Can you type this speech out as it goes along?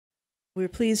We're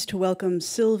pleased to welcome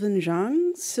Sylvan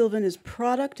Zhang. Sylvan is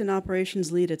Product and Operations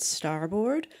Lead at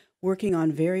Starboard, working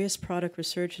on various product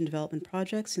research and development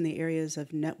projects in the areas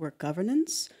of network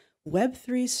governance,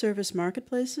 Web3 service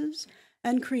marketplaces,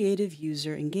 and creative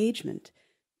user engagement.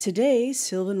 Today,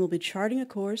 Sylvan will be charting a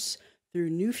course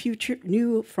through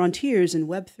new frontiers in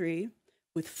Web3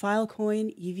 with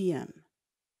Filecoin EVM.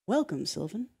 Welcome,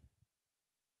 Sylvan.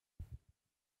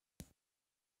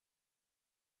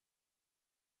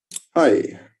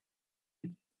 Hi,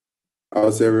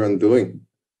 how's everyone doing?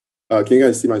 Can you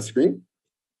guys see my screen?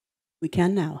 We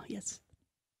can now, yes.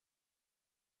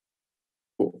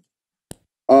 Cool.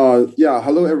 Yeah,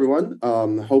 hello everyone.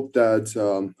 Hope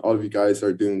that all of you guys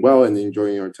are doing well and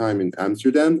enjoying your time in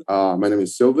Amsterdam. My name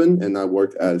is Sylvan and I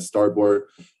work at Starboard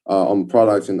on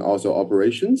products and also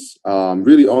operations. I'm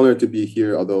really honored to be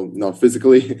here, although not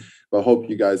physically, but hope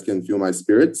you guys can feel my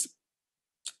spirits.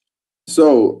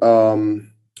 So,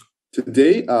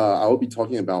 today, I will be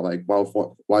talking about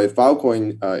why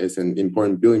Filecoin is an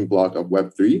important building block of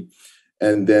Web3,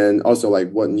 and then also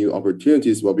what new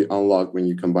opportunities will be unlocked when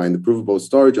you combine the provable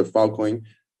storage of Filecoin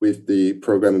with the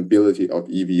programmability of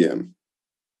EVM.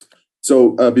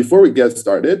 So before we get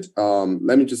started,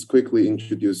 let me just quickly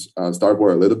introduce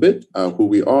Starboard a little bit, who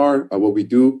we are, what we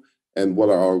do, and what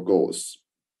are our goals.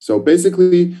 So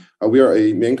basically, we are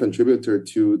a main contributor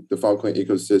to the Filecoin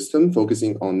ecosystem,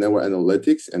 focusing on network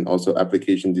analytics and also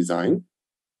application design.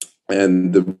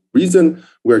 And the reason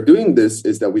we're doing this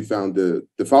is that we found the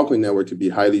Filecoin network to be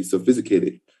highly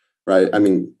sophisticated, right? I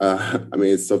mean,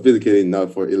 it's sophisticated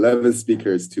enough for 11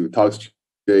 speakers to talk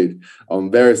straight on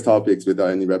various topics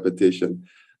without any repetition.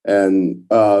 And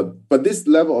but this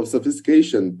level of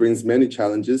sophistication brings many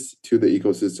challenges to the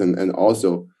ecosystem and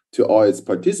also to all its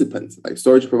participants, like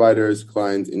storage providers,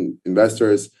 clients,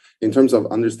 investors, in terms of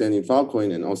understanding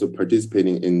Filecoin and also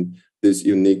participating in this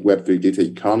unique Web3 data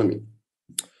economy.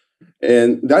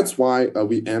 And that's why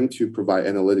we aim to provide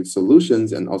analytic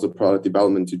solutions and also product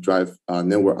development to drive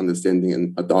network understanding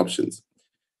and adoptions.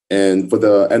 And for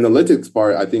the analytics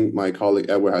part, I think my colleague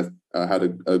Edward has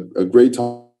had a great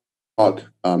talk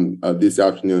this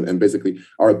afternoon. And basically,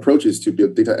 our approach is to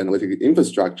build data analytic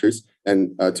infrastructures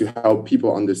and to help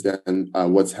people understand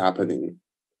what's happening.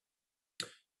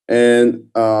 And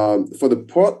for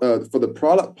the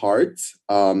product part,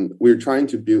 we're trying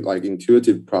to build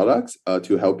intuitive products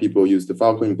to help people use the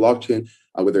Filecoin blockchain,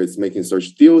 whether it's making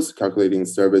storage deals, calculating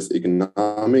service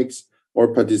economics,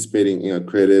 or participating in a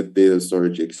creative data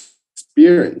storage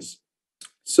experience.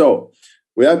 So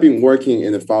we have been working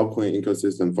in the Filecoin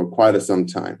ecosystem for quite some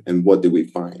time. And what did we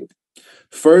find?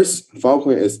 First,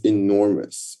 Filecoin is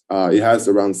enormous. It has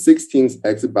around 16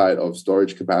 exabytes of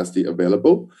storage capacity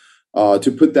available.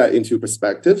 To put that into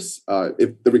perspectives,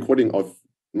 if the recording of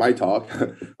my talk,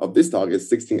 of this talk is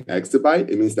 16 exabytes,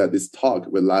 it means that this talk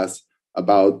will last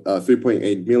about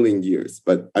 3.8 million years.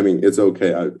 But I mean, it's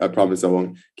okay. I promise I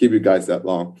won't keep you guys that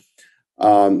long.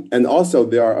 And also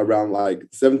there are around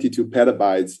 72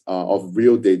 petabytes of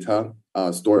real data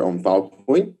stored on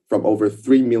Filecoin from over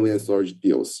 3 million storage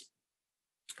deals.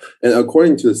 And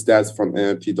according to the stats from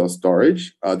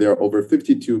NFT.storage, there are over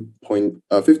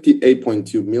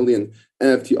 58.2 million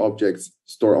NFT objects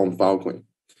stored on Filecoin.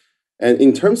 And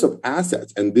in terms of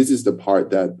assets, and this is the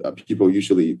part that people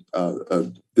usually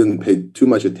didn't pay too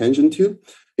much attention to,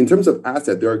 in terms of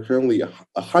assets, there are currently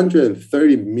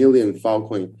 130 million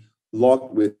Filecoin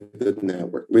locked with the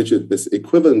network, which is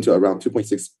equivalent to around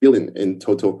 2.6 billion in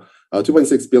total,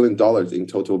 $2.6 billion in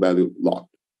total value locked.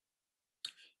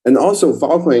 And also,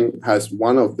 Filecoin has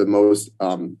one of the most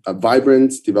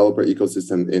vibrant developer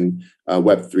ecosystem in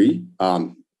Web3.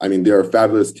 I mean, there are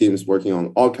fabulous teams working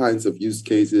on all kinds of use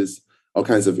cases, all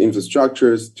kinds of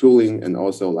infrastructures, tooling, and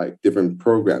also different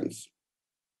programs.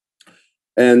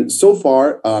 And so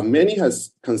far, many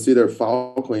has considered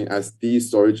Filecoin as the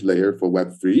storage layer for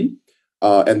Web3.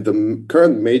 And the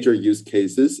current major use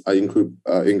cases include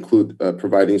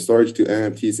providing storage to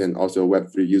NFTs and also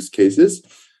Web3 use cases.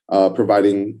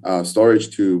 Providing storage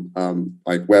to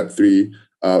Web3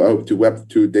 to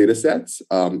Web2 datasets,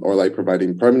 or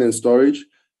providing permanent storage,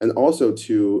 and also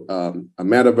to a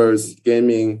metaverse,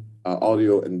 gaming,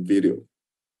 audio, and video.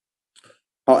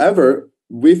 However,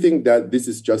 we think that this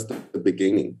is just the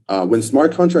beginning. When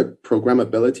smart contract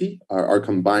programmability are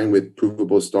combined with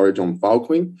provable storage on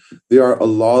Filecoin, there are a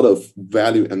lot of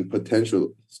value and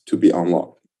potential to be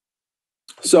unlocked.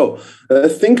 So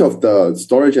think of the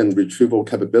storage and retrieval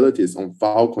capabilities on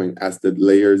Filecoin as the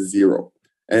layer 0.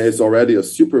 And it's already a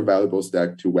super valuable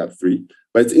stack to Web3,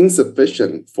 but it's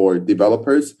insufficient for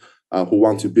developers who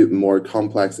want to build more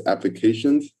complex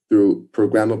applications through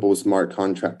programmable smart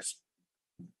contracts.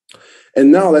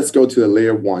 And now let's go to the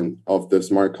layer 1 of the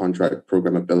smart contract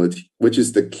programmability, which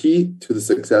is the key to the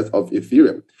success of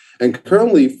Ethereum. And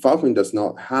currently, Filecoin does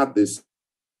not have this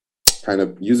kind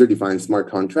of user-defined smart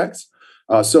contracts.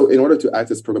 So in order to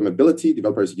access programmability,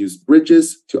 developers use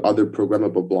bridges to other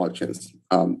programmable blockchains.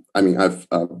 I've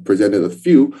presented a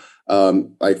few,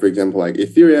 like for example, like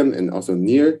Ethereum and also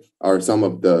Near are some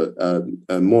of the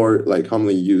more like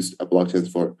commonly used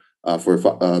blockchains for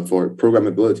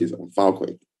programmabilities on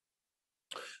Filecoin.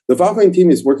 The Filecoin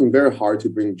team is working very hard to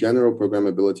bring general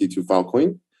programmability to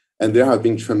Filecoin, and there have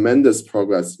been tremendous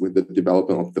progress with the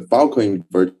development of the Filecoin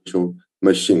virtual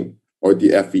machine, or the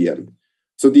FVM.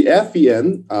 So the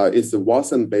FVM is a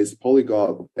WASM-based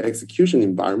polyglot execution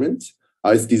environment.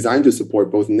 It's designed to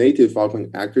support both native Filecoin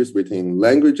actors written in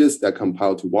languages that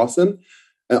compile to WASM,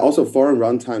 and also foreign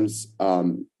runtimes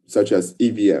such as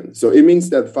EVM. So it means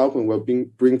that Filecoin will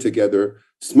bring together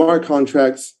smart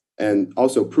contracts and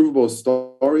also provable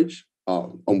storage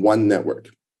on one network.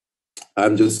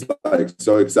 I'm just like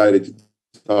so excited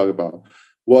to talk about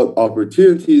what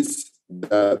opportunities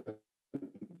that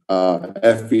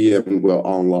FVM will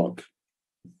unlock.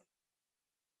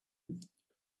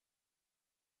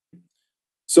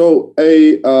 So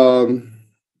a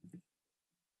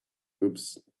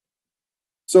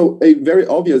very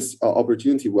obvious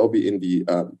opportunity will be in the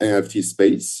NFT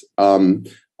space.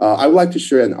 I would like to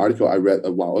share an article I read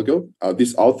a while ago.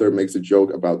 This author makes a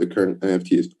joke about the current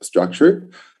NFT structure,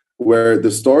 where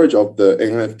the storage of the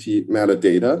NFT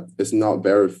metadata is not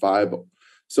verifiable.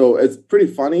 So it's pretty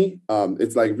funny.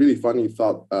 It's like really funny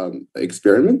thought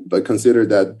experiment, but consider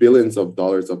that billions of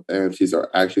dollars of NFTs are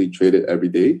actually traded every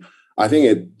day. I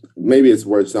think maybe it's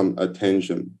worth some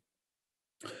attention.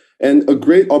 And a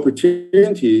great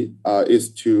opportunity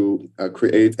is to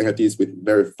create NFTs with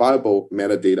verifiable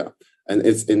metadata. And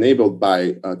it's enabled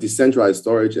by decentralized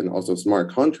storage and also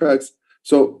smart contracts.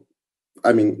 So,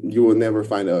 I mean, you will never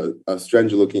find a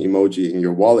strange looking emoji in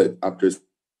your wallet after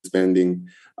spending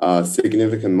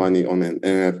significant money on an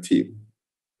NFT.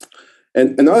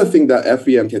 And another thing that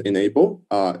FVM can enable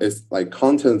is like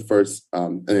content first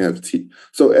NFT.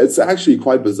 So it's actually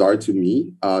quite bizarre to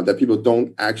me that people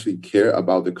don't actually care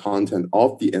about the content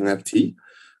of the NFT,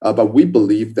 but we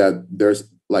believe that there's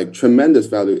like tremendous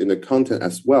value in the content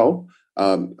as well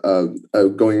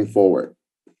going forward.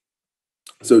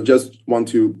 So just want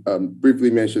to briefly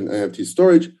mention NFT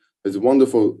storage. It's a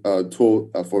wonderful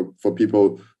tool for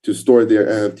people to store their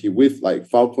NFT with like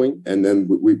Filecoin, and then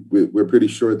we're pretty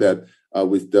sure that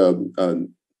with the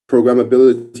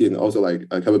programmability and also like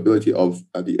capability of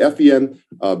the FVM,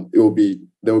 there will be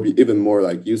even more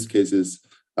like use cases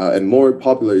and more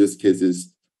popular use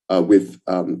cases with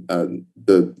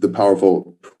the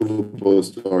powerful provable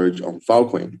storage on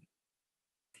Filecoin.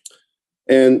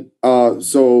 And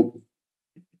so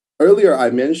earlier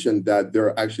I mentioned that there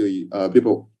are actually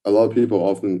a lot of people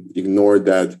often ignore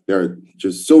that there are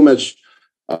just so much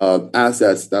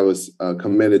assets that was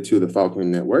committed to the Filecoin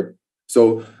network.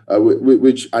 So,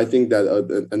 which I think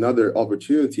that another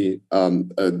opportunity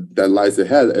that lies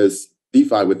ahead is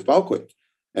DeFi with Filecoin.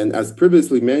 And as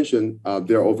previously mentioned,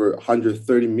 there are over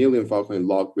 130 million Filecoin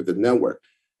locked with the network.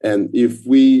 And if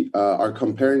we are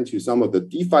comparing to some of the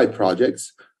DeFi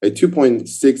projects, a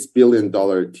 $2.6 billion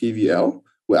TVL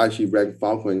will actually rank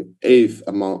Filecoin 8th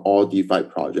among all DeFi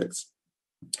projects.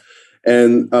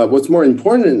 And what's more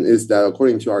important is that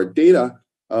according to our data,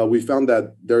 we found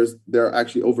that there are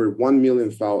actually over 1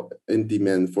 million files in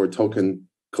demand for token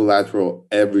collateral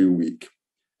every week.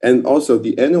 And also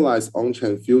the annualized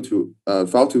on-chain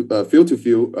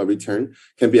field-to-field return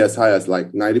can be as high as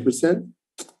like 90%,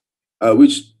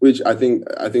 which I think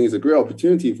is a great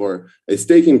opportunity for a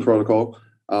staking protocol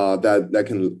that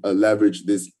can leverage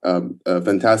this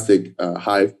fantastic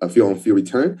high field-on-field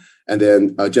return, and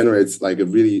then generates like a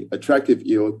really attractive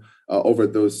yield over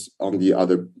those on the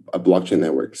other blockchain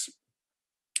networks,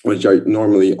 which are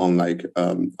normally on like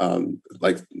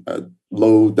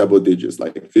low double digits,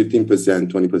 like 15%,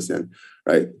 20%,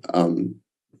 right?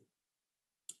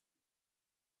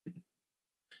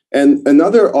 And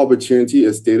another opportunity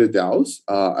is data DAOs.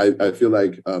 I feel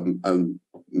like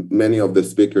many of the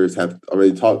speakers have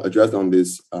already addressed on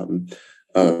this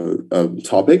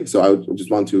topic. So I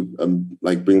just want to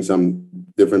like bring some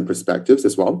different perspectives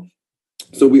as well.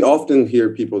 So we often hear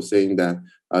people saying that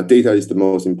data is the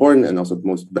most important and also the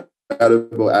most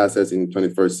valuable assets in the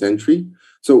 21st century.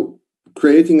 So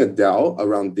creating a DAO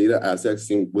around data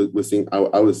assets I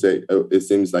would say it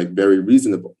seems like very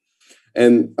reasonable.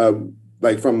 And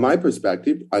like from my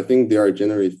perspective, I think there are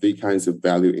generally three kinds of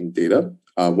value in data.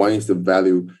 One is the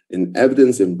value in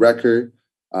evidence and record.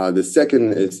 The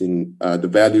second is in the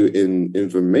value in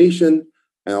information.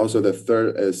 And also the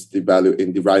third is the value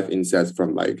in derived insights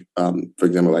from like, for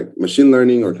example, like machine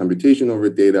learning or computation over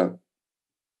data,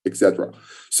 etc.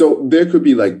 So there could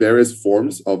be like various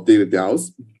forms of data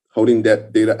DAOs holding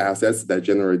that data assets that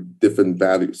generate different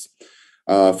values.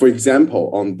 For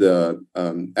example, on the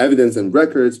evidence and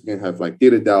records, we can have like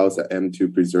data DAOs that aim to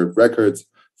preserve records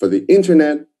for the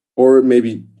internet, or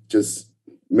maybe just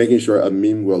making sure a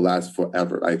meme will last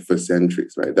forever, like for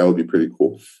centuries, right? That would be pretty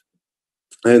cool.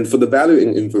 And for the value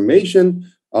in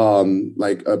information,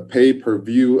 like a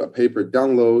pay-per-view, a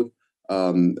pay-per-download,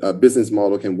 a business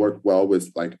model can work well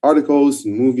with like articles,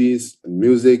 movies, and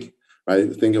music,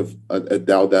 right? Think of a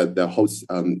DAO that hosts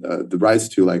the rights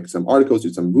to like some articles,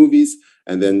 to some movies,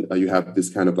 and then you have this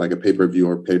kind of like a pay-per-view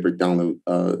or pay-per-download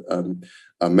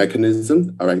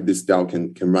mechanism. All right, this DAO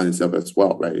can run itself as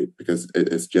well, right? Because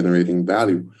it's generating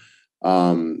value.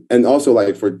 And also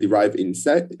like for derived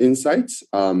insights,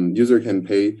 user can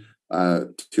pay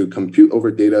to compute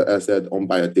over data asset owned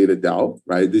by a data DAO,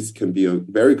 right? This can be a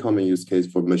very common use case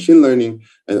for machine learning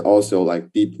and also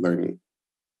like deep learning.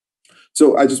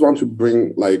 So I just want to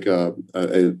bring like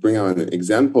bring out an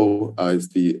example. Is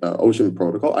the Ocean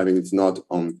Protocol. I think it's not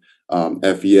on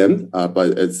FEM,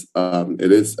 but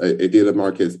it is a data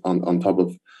market on top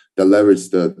of that leverage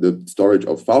the storage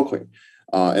of Filecoin.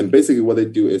 And basically what they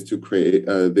do is to create,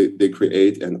 they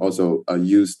create and also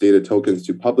use data tokens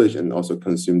to publish and also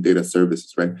consume data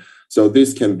services, right? So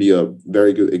this can be a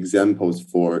very good examples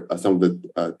for some of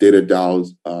the data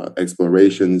DAOs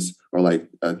explorations, or like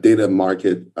data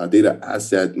market, data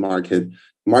asset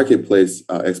marketplace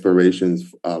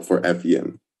explorations for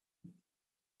FEM.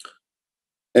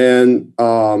 And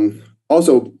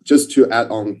also just to add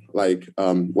on like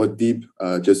what Deep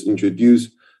just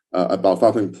introduced, about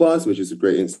Filecoin Plus, which is a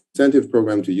great incentive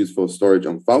program to use for storage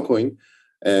on Filecoin.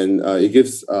 And it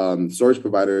gives storage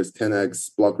providers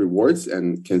 10x block rewards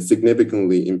and can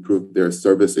significantly improve their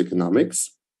service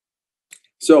economics.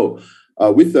 So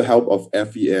with the help of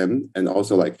FEM and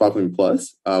also like Filecoin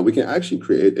Plus, we can actually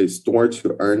create a store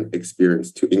to earn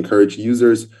experience to encourage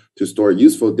users to store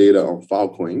useful data on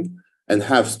Filecoin and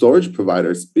have storage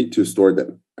providers bid to store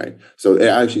them. Right. So it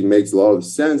actually makes a lot of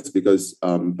sense because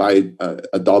by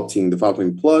adopting the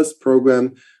Filecoin Plus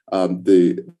program,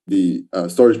 the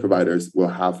storage providers will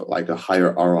have like a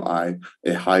higher ROI,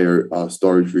 a higher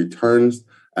storage returns,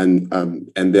 and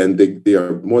then they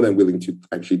are more than willing to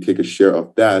actually take a share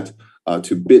of that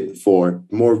to bid for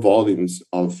more volumes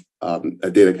of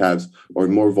data caps or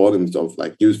more volumes of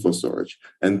like useful storage.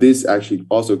 And this actually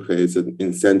also creates an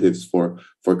incentives for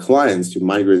clients to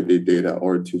migrate their data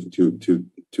or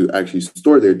to actually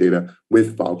store their data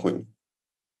with Filecoin.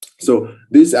 So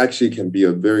this actually can be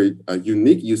a very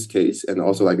unique use case and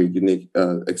also like a unique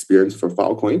experience for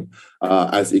Filecoin,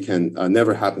 as it can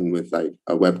never happen with like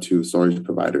Web2 storage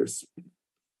providers.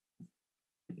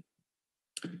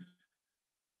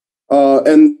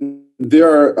 And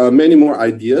there are many more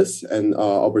ideas and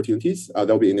opportunities that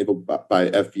will be enabled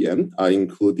by FEM,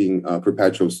 including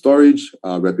perpetual storage,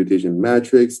 reputation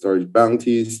metrics, storage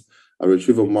bounties,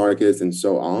 retrieval markets, and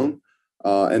so on.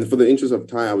 And for the interest of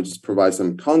time, I will just provide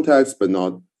some context, but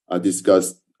not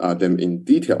discuss them in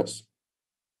details.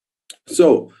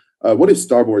 So what is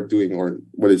Starboard doing, or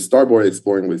what is Starboard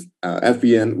exploring with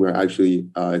FEM? We're actually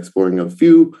exploring a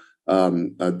few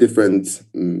different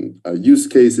use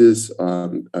cases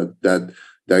that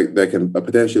can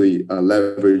potentially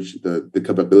leverage the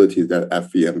capabilities that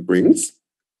FEM brings.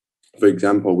 For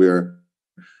example, we're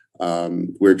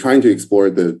trying to explore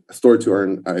the store to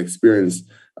earn experience.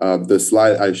 The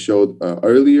slide I showed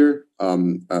earlier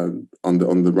on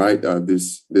the right,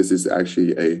 this is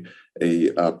actually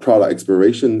a product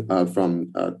exploration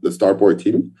from the Starboard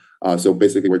team. So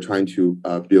basically, we're trying to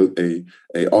build a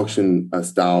auction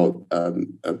style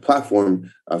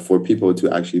platform for people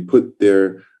to actually put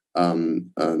their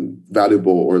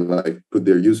valuable or like put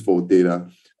their useful data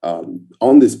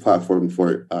on this platform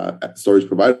for storage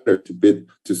provider to bid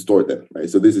to store them, right?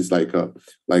 So this is like a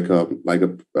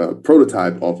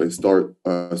prototype of a store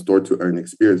to earn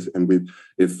experience. And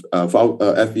if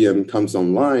FEM comes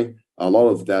online, a lot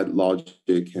of that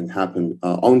logic can happen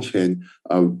on chain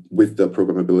with the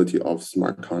programmability of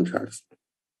smart contracts.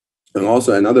 And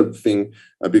also another thing,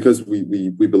 because we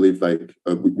believe like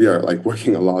we are like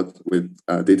working a lot with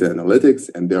data analytics,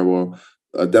 and there will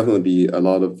definitely be a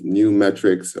lot of new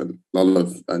metrics, a lot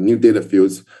of new data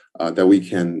fields that we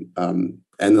can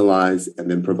analyze and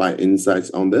then provide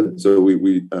insights on them. So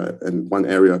we in one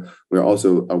area we're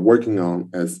also working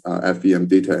on as FEM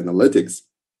data analytics.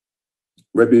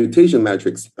 reputation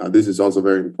metrics. This is also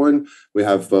very important. We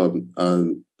have a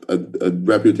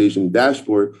reputation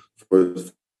dashboard for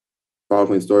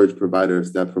Filecoin storage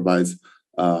providers that provides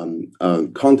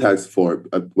context for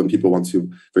when people want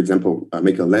to, for example,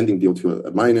 make a lending deal to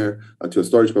a miner, to a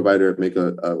storage provider,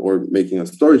 or making a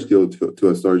storage deal to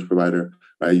a storage provider.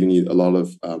 Right, you need a lot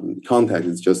of context.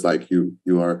 It's just like you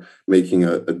are making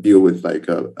a deal with like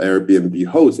a Airbnb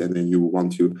host, and then you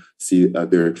want to see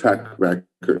their track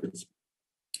records.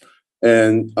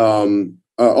 And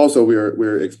also,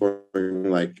 we're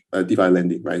exploring like DeFi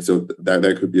lending, right? So that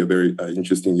could be a very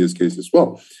interesting use case as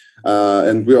well.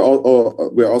 And we're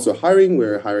also hiring.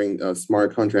 We're hiring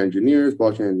smart contract engineers,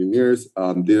 blockchain engineers,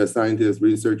 data scientists,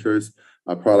 researchers,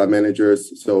 product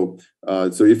managers. So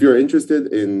if you're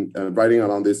interested in riding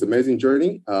along this amazing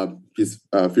journey, please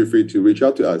feel free to reach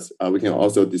out to us. We can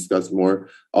also discuss more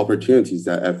opportunities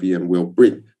that FEM will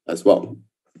bring as well.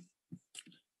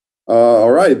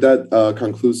 All right, that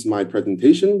concludes my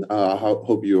presentation. I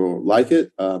hope you like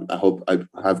it. I hope I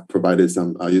have provided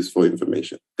some useful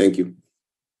information. Thank you.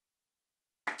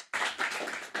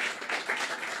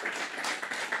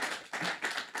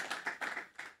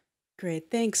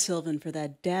 Great. Thanks, Sylvan, for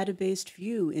that data-based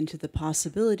view into the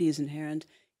possibilities inherent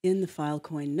in the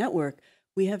Filecoin network.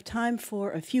 We have time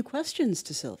for a few questions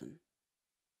to Sylvan.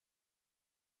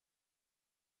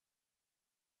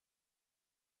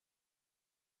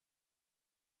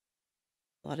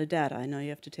 A lot of data. I know you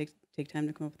have to take time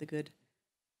to come up with a good